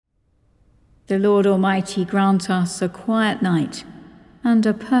The Lord Almighty grant us a quiet night and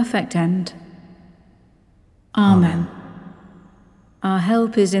a perfect end. Amen. Our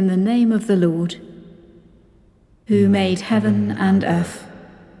help is in the name of the Lord, who made heaven and earth.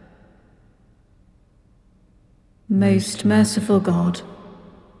 Most merciful God,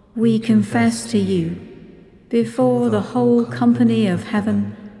 we confess to you, before the whole company of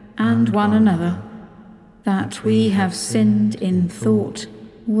heaven and one another, that we have sinned in thought,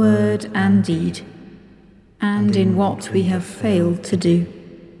 word, and deed, and in what we have failed to do.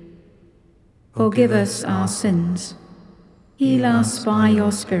 Forgive us our sins, heal us by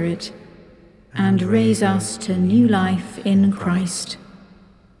your Spirit, and raise us to new life in Christ.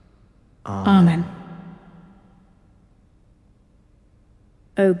 Amen.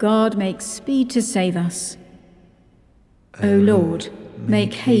 O God, make speed to save us. O Lord,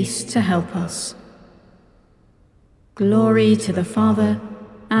 make haste to help us. Glory to the Father,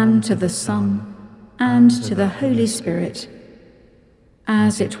 and to the Son, and to the Holy Spirit,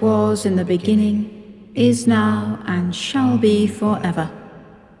 as it was in the beginning, is now, and shall be forever.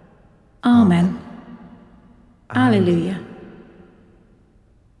 Amen. Alleluia.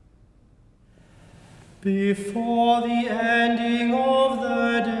 Before the ending of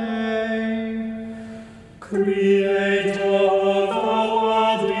the day, Creator of the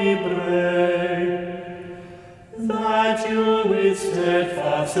world, we pray, that you with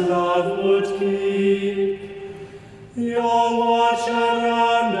steadfast love would keep your watch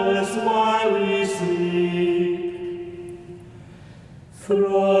around us while we sleep.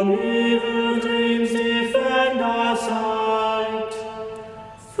 From evil dreams defend our sight,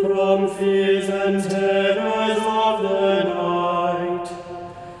 from fears and terrors of the night.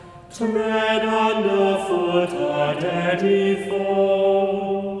 Tread underfoot our deadly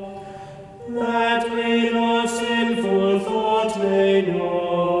foe, that we no sinful thought may know.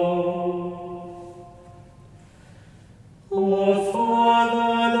 O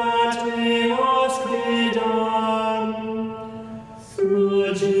Father, that we ask thee done,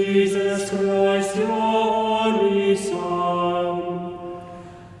 through Jesus Christ, your only Son,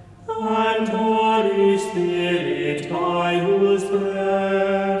 and Holy Spirit, by whose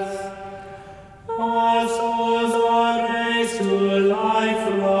breath our souls are raised to life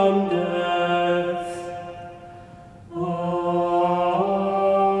from death. Amen.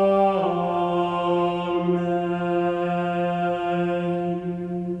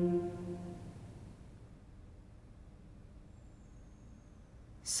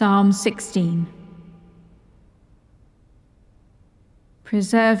 Psalm 16.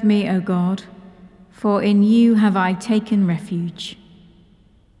 Preserve me, O God, for in you have I taken refuge.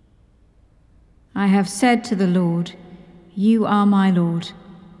 I have said to the Lord, you are my Lord,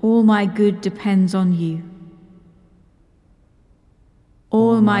 all my good depends on you.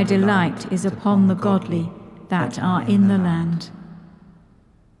 All my delight is upon the godly that are in the land,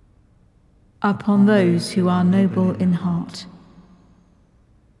 upon those who are noble in heart.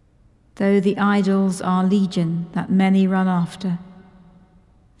 Though the idols are legion that many run after,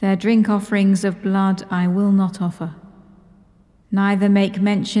 their drink offerings of blood I will not offer, neither make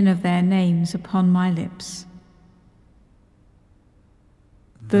mention of their names upon my lips.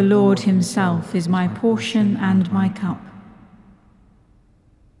 The Lord himself is my portion and my cup.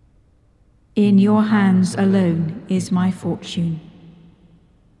 In your hands alone is my fortune.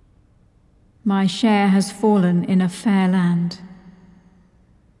 My share has fallen in a fair land.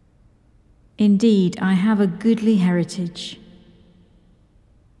 Indeed, I have a goodly heritage.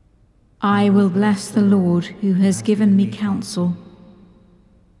 I will bless the Lord who has given me counsel.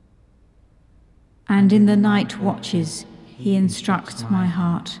 And in the night watches he instructs my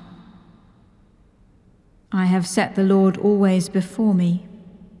heart. I have set the Lord always before me.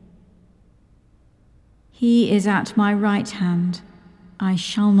 He is at my right hand, I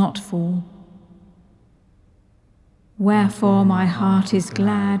shall not fall. Wherefore my heart is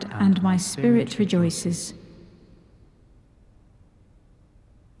glad and my spirit rejoices.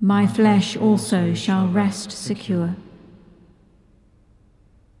 My flesh also shall rest secure.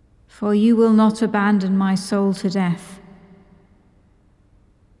 For you will not abandon my soul to death,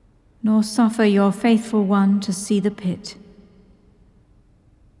 nor suffer your faithful one to see the pit.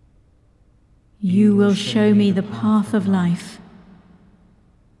 You will show me the path of life.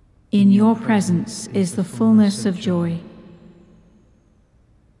 In your presence is the fullness of joy,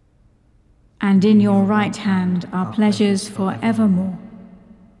 and in your right hand are pleasures for evermore.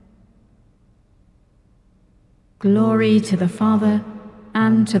 Glory to the Father,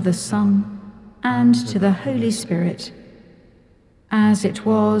 and to the Son, and to the Holy Spirit, as it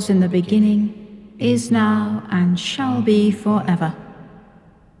was in the beginning, is now, and shall be forever.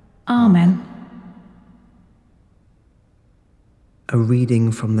 Amen. A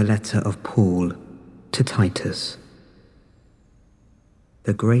reading from the letter of Paul to Titus.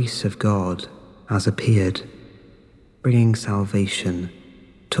 The grace of God has appeared, bringing salvation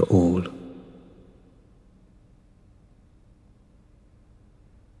to all.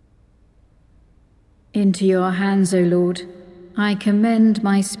 Into your hands, O Lord, I commend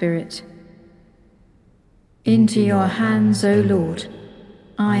my spirit. Into your hands, O Lord,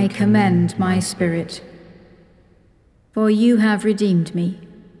 I commend my spirit. For you have redeemed me,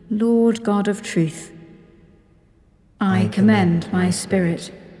 Lord God of truth. I commend my spirit.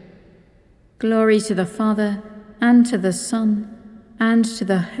 Glory to the Father, and to the Son, and to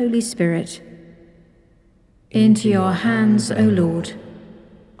the Holy Spirit. Into your hands, O Lord,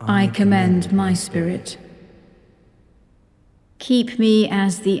 I commend my spirit. Keep me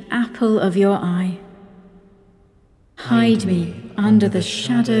as the apple of your eye. Hide me under the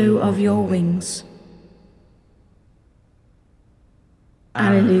shadow of your wings.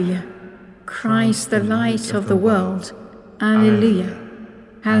 Alleluia. Christ, the light of the world, Alleluia,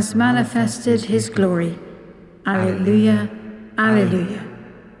 has manifested his glory. Alleluia, Alleluia.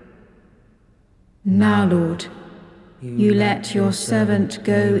 Now, Lord, you let your servant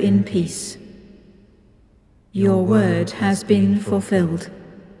go in peace. Your word has been fulfilled.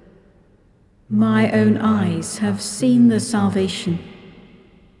 My own eyes have seen the salvation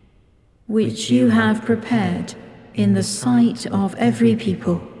which you have prepared in the sight of every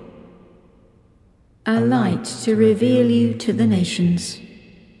people, a light to reveal you to the nations,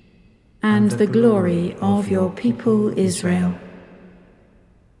 and the glory of your people Israel.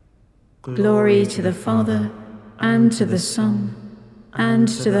 Glory to the Father, and to the Son, and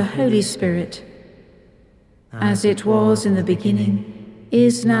to the Holy Spirit, as it was in the beginning,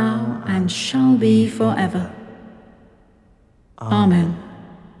 is now, and shall be forever. Amen.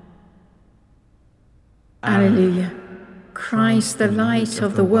 Alleluia. Christ, the light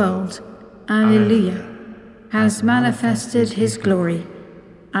of the world, Alleluia, has manifested his glory.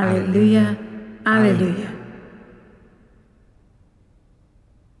 Alleluia, Alleluia.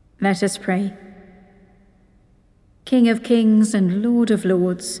 Let us pray. King of kings and Lord of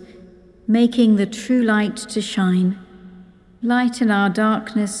lords, making the true light to shine, lighten our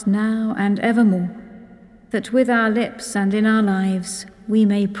darkness now and evermore, that with our lips and in our lives we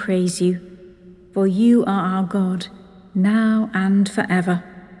may praise you, for you are our God, now and forever.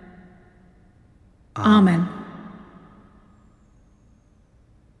 Amen.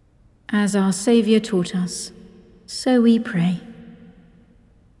 As our Saviour taught us, so we pray.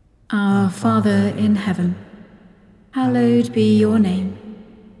 Our Father in heaven, hallowed be your name.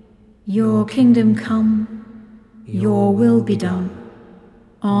 Your kingdom come, your will be done,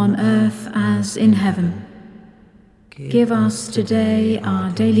 on earth as in heaven. Give us today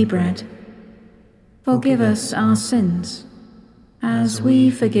our daily bread. Forgive us our sins, as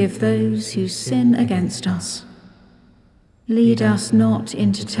we forgive those who sin against us. Lead us not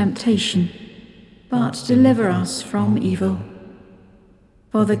into temptation, but deliver us from evil.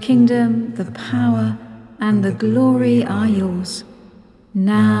 For the kingdom, the power, and the glory are yours,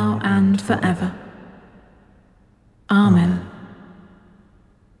 now and forever. Amen.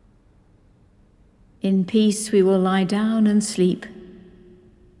 In peace we will lie down and sleep.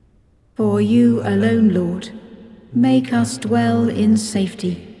 For you alone, Lord, make us dwell in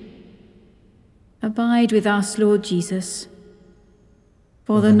safety. Abide with us, Lord Jesus,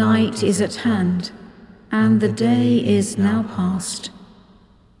 for the night is at hand, and the day is now past.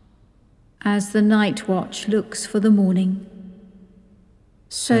 As the night watch looks for the morning,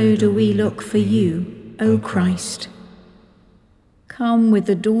 so do we look for you, O Christ. Come with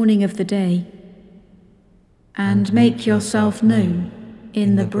the dawning of the day, and make yourself known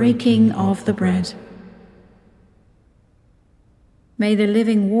in the breaking of the bread. May the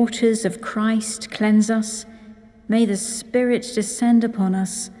living waters of Christ cleanse us. May the Spirit descend upon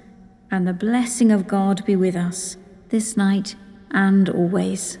us, and the blessing of God be with us this night and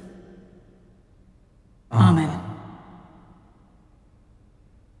always. Amen.